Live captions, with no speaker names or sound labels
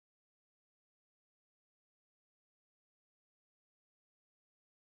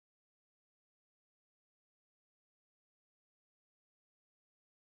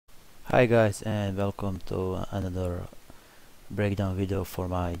Hi guys, and welcome to another breakdown video for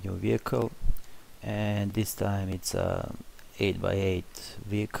my new vehicle, and this time it's a 8x8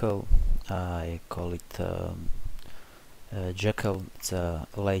 vehicle. I call it Jackal. It's a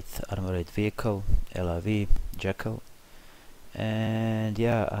light armored vehicle, LAV Jackal. And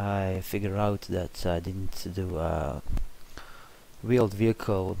yeah, I figured out that I didn't do a wheeled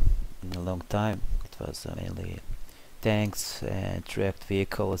vehicle in a long time. It was mainly tanks and tracked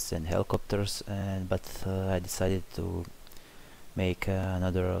vehicles and helicopters, but I decided to make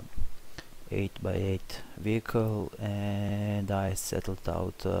another 8x8 vehicle, and I settled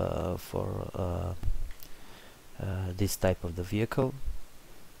out for this type of the vehicle.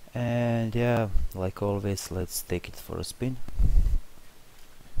 And yeah, like always, let's take it for a spin.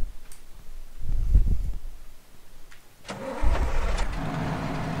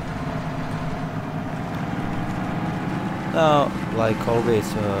 Now, like always,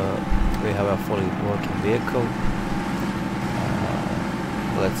 we have a fully working vehicle.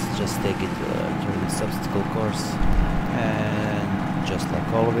 Let's just take it through this obstacle course, and just like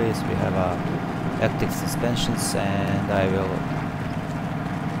always, we have active suspensions, and I will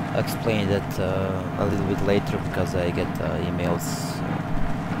explain that a little bit later, because I get emails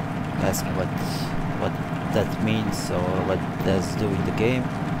asking what that means or what does do in the game.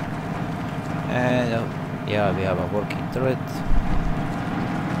 And yeah, we have a working turret.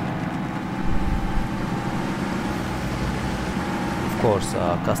 Of course,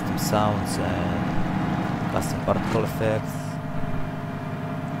 custom sounds and custom particle effects.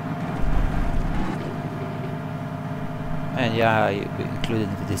 And yeah, I included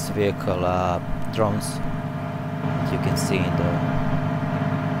in this vehicle drones that you can see in the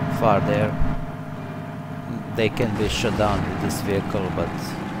far there. They can be shut down with this vehicle, but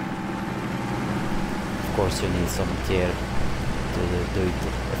of course you need some gear to do it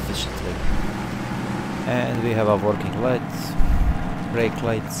efficiently. And we have our working lights, brake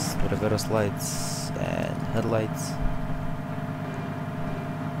lights, reverse lights, and headlights,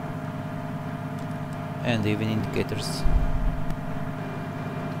 and even indicators.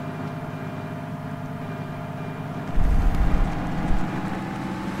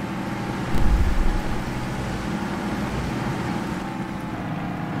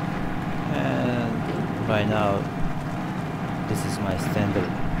 By now, this is my standard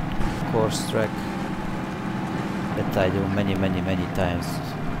course track that I do many times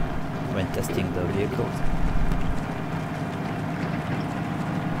when testing the vehicles.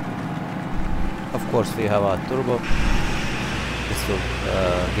 Of course, we have a turbo. This will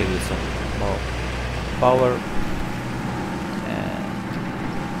give you some more power. And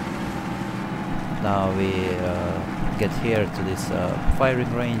now we get here to this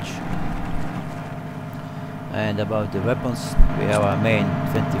firing range. And about the weapons, we have our main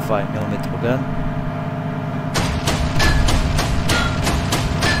 25mm gun.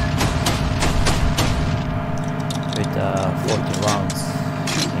 With 40 rounds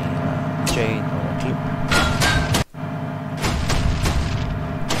in a chain or a clip.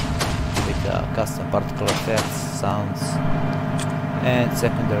 With custom particle effects, sounds. And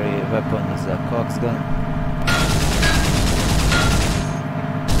secondary weapon is a coax gun.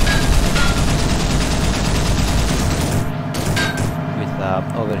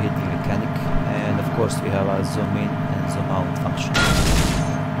 Overheating mechanic, and of course we have a zoom in and zoom out function.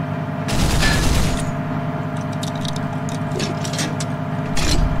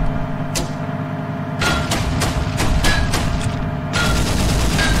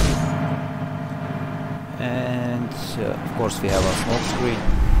 And of course we have a smoke screen.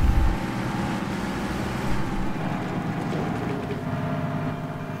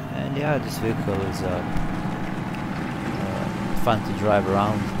 And yeah, this vehicle is fun to drive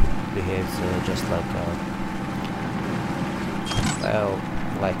around. Behaves just like a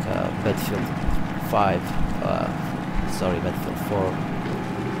Battlefield 5, sorry, Battlefield 4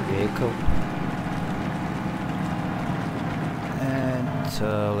 vehicle. And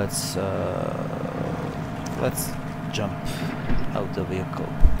let's jump out the vehicle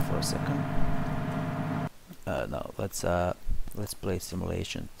for a second. No, let's play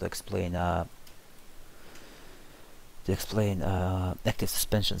simulation to explain active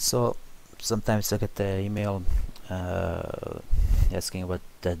suspension. So sometimes I get an email asking what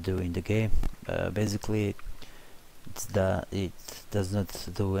that do in the game. Basically, it does not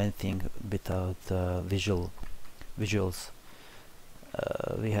do anything without visuals.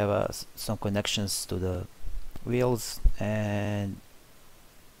 We have some connections to the wheels, and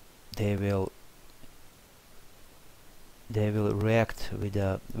they will react with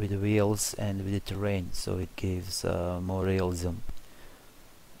the wheels and with the terrain, so it gives more realism.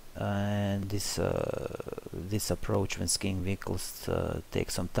 and this approach when skiing vehicles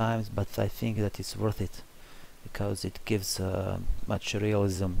takes some time, but I think that it's worth it because it gives much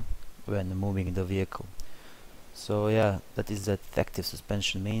realism when moving the vehicle. So yeah, that is that active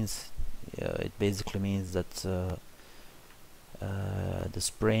suspension means. It basically means that the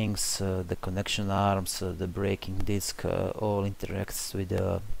springs, the connection arms, the braking disc all interacts with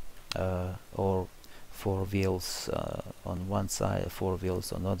all four wheels on one side, four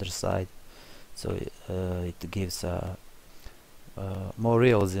wheels on the other side. So it gives more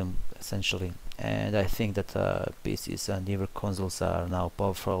realism essentially, and I think that PCs and newer consoles are now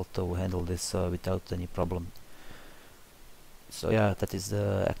powerful to handle this without any problem. So yeah, that is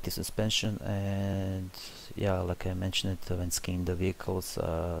the active suspension, and yeah, like I mentioned it, when skiing the vehicles,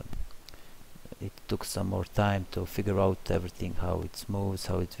 it took some more time to figure out everything, how it moves,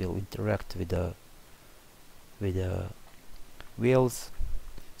 how it will interact with the wheels.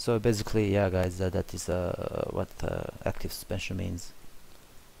 So basically, yeah guys, that is what active suspension means.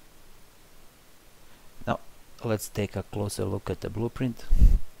 Now let's take a closer look at the blueprint.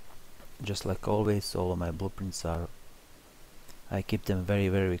 Just like always, all of my blueprints are, I keep them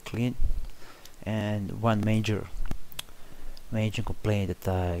very clean. And one major complaint that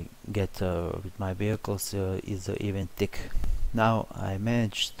I get with my vehicles is the event tick. Now I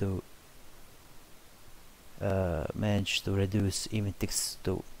managed to reduce event ticks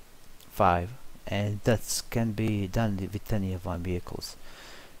to 5, and that can be done with any of my vehicles.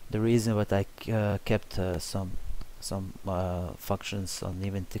 The reason that I kept some functions on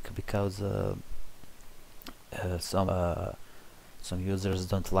event tick because some users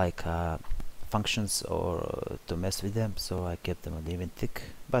don't like functions or to mess with them, so I kept them on event tick,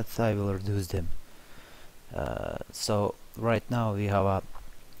 but I will reduce them. So right now we have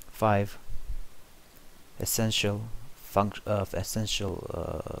 5 essential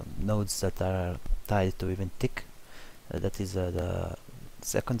nodes that are tied to event tick. That is the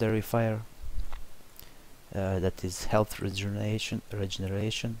secondary fire, that is health regeneration,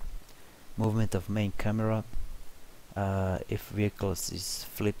 movement of main camera, if vehicles is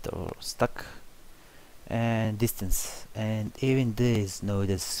flipped or stuck, and distance. And even these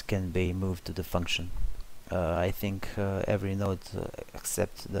nodes can be moved to the function. I think every node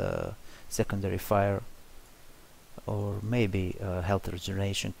except the secondary fire or maybe health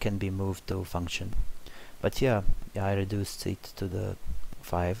regeneration can be moved to function. But yeah, I reduced it to the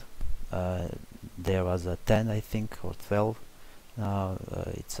 5. There was a 10 I think, or 12. Now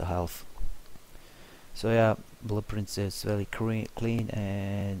it's a half. So yeah, blueprints is very clean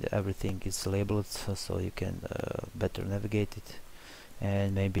and everything is labeled, so you can better navigate it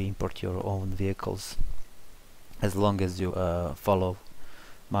and maybe import your own vehicles. As long as you follow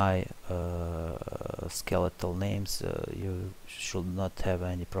my skeletal names, you should not have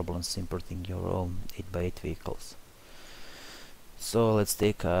any problems importing your own 8x8 vehicles. So let's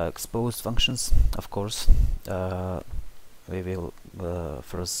take exposed functions. Of course, we will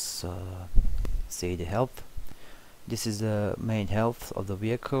first see the health. This is the main health of the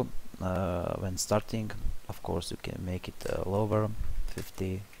vehicle when starting. Of course, you can make it lower,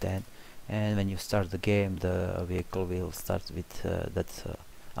 50, 10, and when you start the game, the vehicle will start with that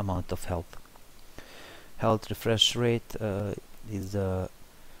amount of health. Health refresh rate is the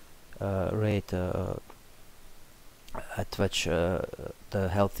rate at which the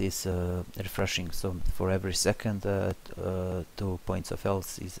health is refreshing. So for every second 2 points of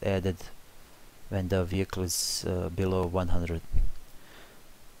health is added when the vehicle is below 100.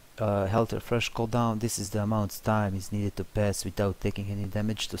 Health refresh cooldown, this is the amount of time is needed to pass without taking any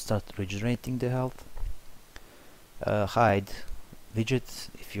damage to start regenerating the health. Hide widget,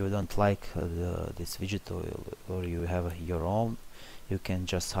 if you don't like this widget, or you have your own, you can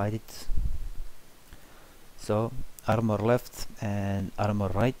just hide it. So armor left and armor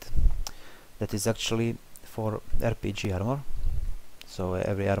right, that is actually for RPG armor. So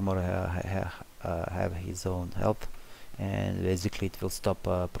every armor have his own health, and basically it will stop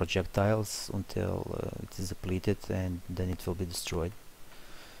projectiles until it is depleted, and then it will be destroyed.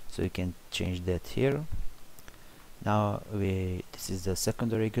 So you can change that here. Now this is the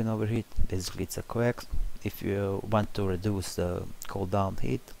secondary gun overheat. Basically it's a coax. If you want to reduce the cooldown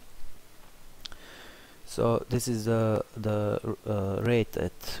heat, so this is the rate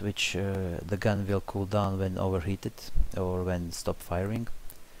at which the gun will cool down when overheated or when stop firing,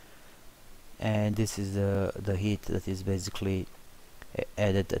 and this is the heat that is basically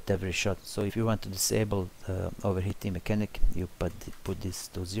added at every shot. So if you want to disable the overheating mechanic, you put this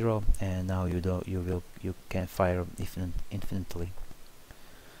to 0, and now you can fire infinitely.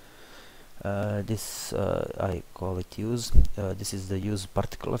 This I call it use. This is the use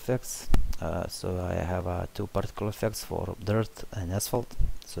particle effects. So I have two particle effects for dirt and asphalt.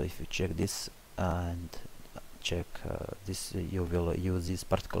 So if you check this and check this, you will use these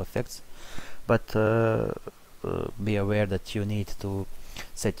particle effects. But be aware that you need to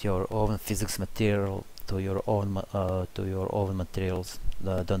set your own physics material to your own materials.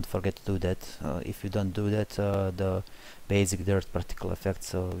 Don't forget to do that. If you don't do that, the basic dirt particle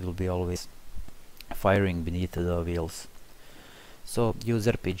effects will be always firing beneath the wheels. So use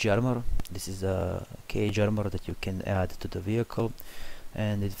RPG armor. This is a cage armor that you can add to the vehicle,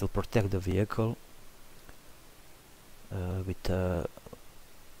 and it will protect the vehicle with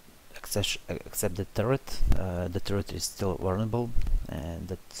except the turret. The turret is still vulnerable, and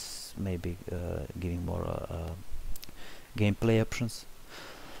that's maybe giving more gameplay options.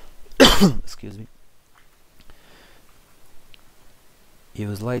 Excuse me.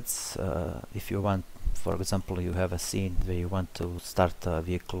 Use lights if you want. For example, you have a scene where you want to start a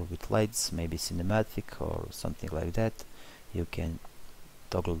vehicle with lights, maybe cinematic or something like that. You can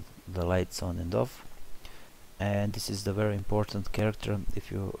toggle the lights on and off. And this is the very important character.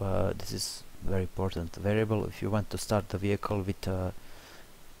 If you this is very important variable. If you want to start the vehicle with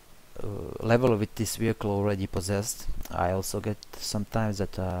level with this vehicle already possessed. I also get sometimes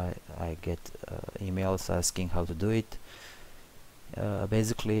that I get emails asking how to do it.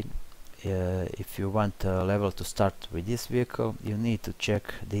 Basically, if you want a level to start with this vehicle, you need to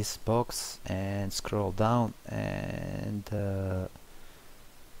check this box and scroll down and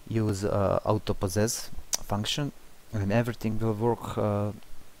use auto possess function, and everything will work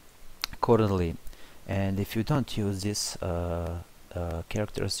accordingly. And if you don't use this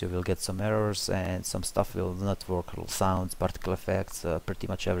characters, you will get some errors and some stuff will not work. Sounds, particle effects, pretty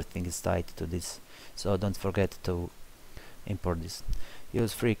much everything is tied to this, so don't forget to import this.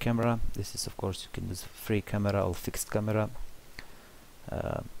 Use free camera. This is, of course, you can use free camera or fixed camera.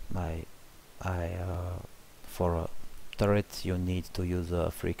 For a turret you need to use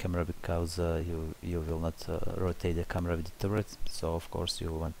a free camera because you will not rotate the camera with the turret, so of course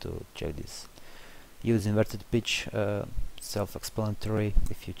you want to check this. Use inverted pitch. Self-explanatory.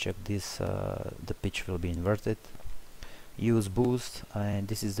 If you check this, the pitch will be inverted. Use boost, and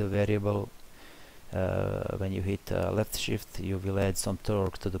this is the variable. When you hit left shift, you will add some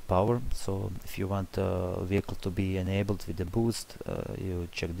torque to the power. So if you want a vehicle to be enabled with the boost, you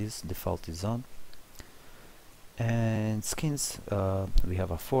check this. Default is on. And skins, we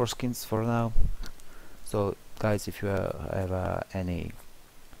have 4 skins for now. So guys, if you have any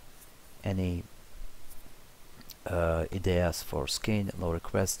ideas for skin or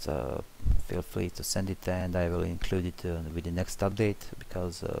requests, feel free to send it, and I will include it with the next update,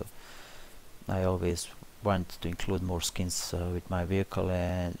 because I always want to include more skins with my vehicle,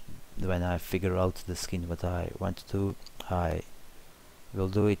 and when I figure out the skin what I want to do, I will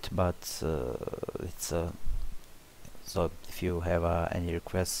do it. But it's so if you have any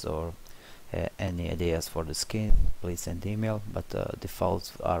requests or any ideas for the skin, please send email. But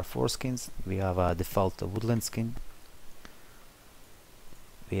defaults are 4 skins. We have a default woodland skin,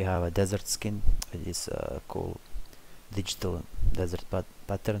 we have a desert skin with this cool digital desert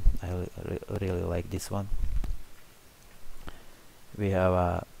pattern. I really like this one. We have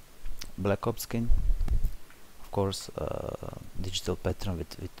a black ops skin, of course, digital pattern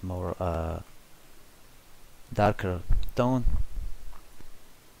with more darker tone.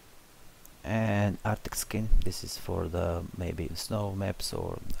 And Arctic skin, this is for the maybe snow maps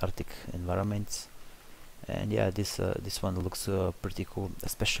or Arctic environments. And yeah, this one looks pretty cool,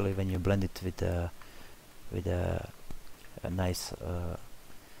 especially when you blend it with a nice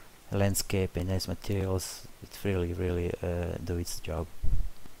landscape and nice materials. It really do its job.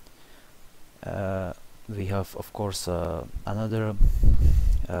 We have, of course, another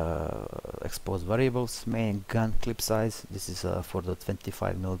exposed variables. Main gun clip size, this is for the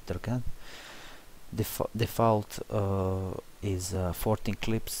 25mm gun. Default is 14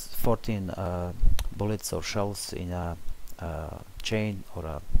 bullets or shells in a chain or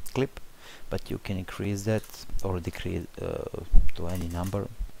a clip, but you can increase that or decrease to any number.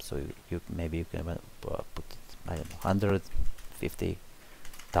 So maybe you can put it, I don't know, 100, 50,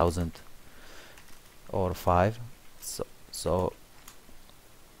 1000 or 5. So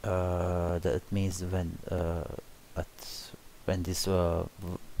that means when this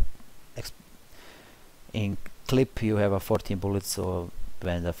in clip you have a 14 bullets, so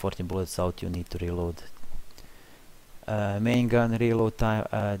when the 14 bullets out you need to reload. Main gun reload time,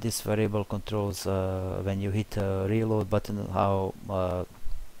 this variable controls when you hit a reload button how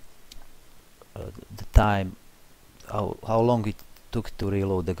the time, how long it took to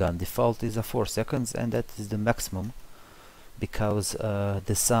reload the gun. Default is 4 seconds, and that is the maximum, because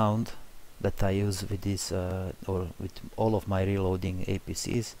the sound that I use with this or with all of my reloading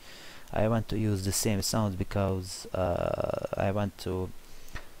APCs, I want to use the same sound, because I want to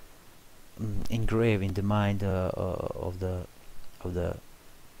engrave in the mind of the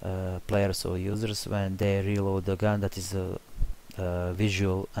players or users when they reload the gun, that is a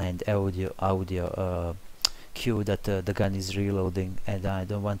visual and audio cue that the gun is reloading, and I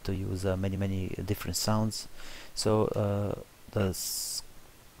don't want to use many different sounds. So the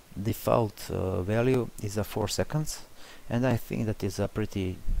default value is 4 seconds, and I think that is a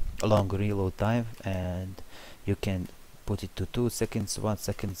pretty long reload time, and you can put it to 2 seconds, 1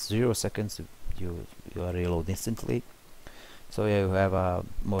 second, 0 seconds. You are reload instantly, so you have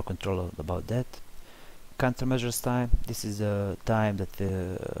more control about that. Countermeasures time, this is the time that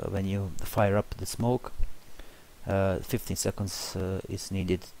when you fire up the smoke, 15 seconds is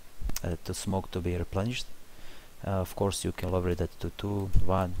needed to smoke to be replenished. Of course you can lower that to 2,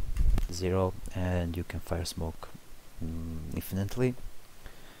 1, 0, and you can fire smoke infinitely.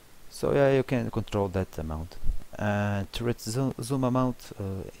 So yeah, you can control that amount. Turret zoom amount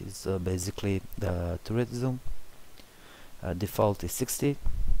is basically the turret zoom. Default is 60,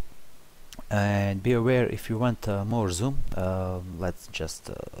 and be aware, if you want more zoom, let's just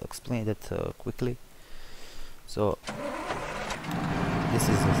explain that quickly. So this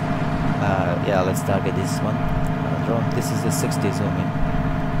is yeah, let's target this one drone. This is the 60 zoom in,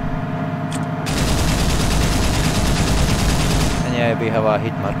 and yeah, we have our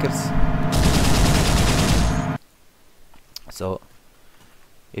hit markers. So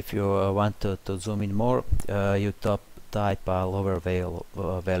if you want to zoom in more, you type a lower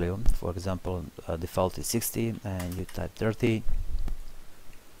value. For example, default is 60, and you type 30,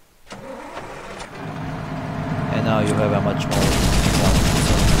 and now you have a much more zoom.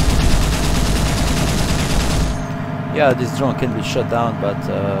 Yeah, this drone can be shut down, but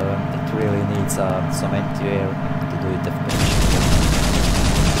it really needs some anti-air to do it efficiently.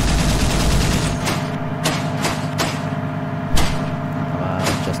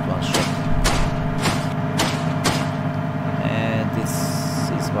 Just one shot, and this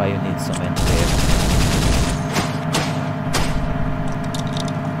is why you need some anti-air.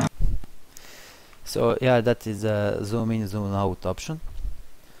 So yeah, that is a zoom in, zoom out option.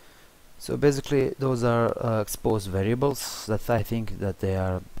 So basically those are exposed variables that I think that they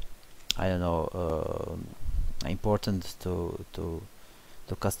are, I don't know, important to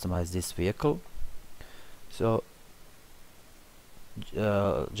customize this vehicle. So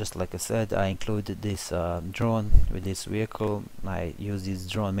just like I said, I included this drone with this vehicle. I use this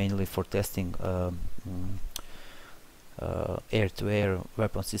drone mainly for testing air-to-air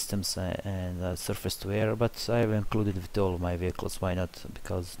weapon systems and surface-to-air, but I have included with all of my vehicles. Why not?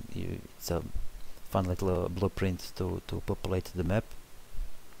 Because it's a fun little blueprint to populate the map.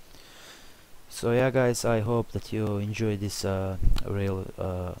 So yeah guys, I hope that you enjoy this real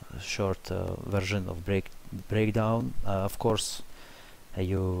short version of breakdown. Of course,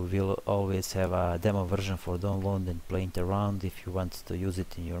 you will always have a demo version for download and playing around if you want to use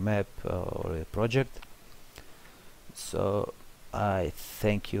it in your map or a project. So I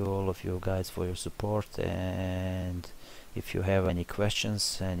thank you, all of you guys, for your support, and if you have any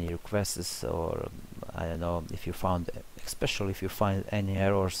questions, any requests, or I don't know, if you found, especially if you find any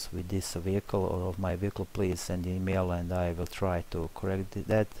errors with this vehicle or of my vehicle, please send an email and I will try to correct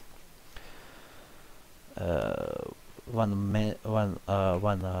that. One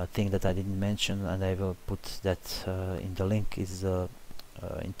thing that I didn't mention, and I will put that in the link, is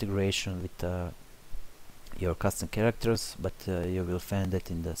integration with your custom characters, but you will find that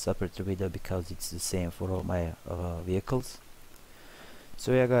in the separate video, because it's the same for all my vehicles.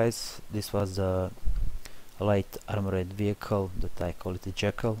 So yeah guys, this was the light armored vehicle that I call it the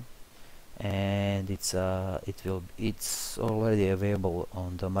Jackal, and it's already available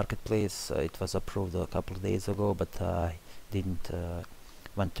on the marketplace. It was approved a couple of days ago, but I didn't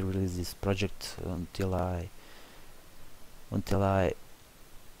want to release this project until I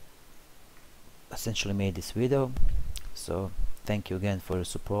essentially made this video. So thank you again for your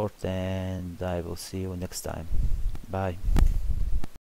support, and I will see you next time. Bye.